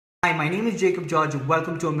my name is Jacob George.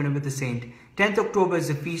 Welcome to A Minute with the Saint. 10th October is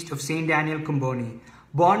the feast of Saint Daniel Comboni.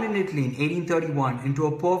 Born in Italy in 1831 into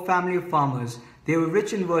a poor family of farmers, they were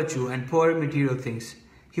rich in virtue and poor in material things.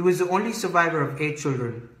 He was the only survivor of 8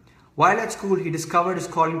 children. While at school, he discovered his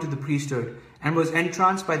calling to the priesthood and was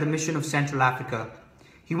entranced by the mission of Central Africa.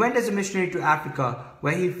 He went as a missionary to Africa,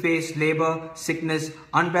 where he faced labor, sickness,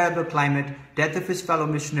 unbearable climate, death of his fellow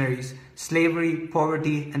missionaries, slavery,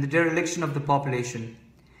 poverty, and the dereliction of the population.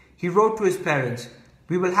 He wrote to his parents,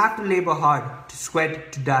 "We will have to labor hard, to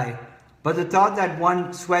sweat, to die. But the thought that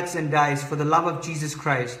one sweats and dies for the love of Jesus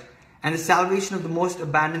Christ and the salvation of the most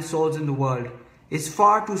abandoned souls in the world is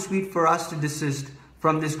far too sweet for us to desist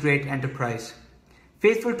from this great enterprise."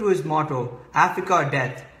 Faithful to his motto, Africa or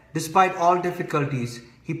death, despite all difficulties,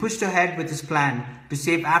 he pushed ahead with his plan to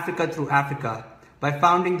save Africa through Africa by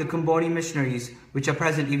founding the Comboni missionaries, which are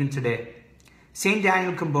present even today. Saint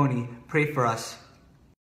Daniel Comboni, pray for us.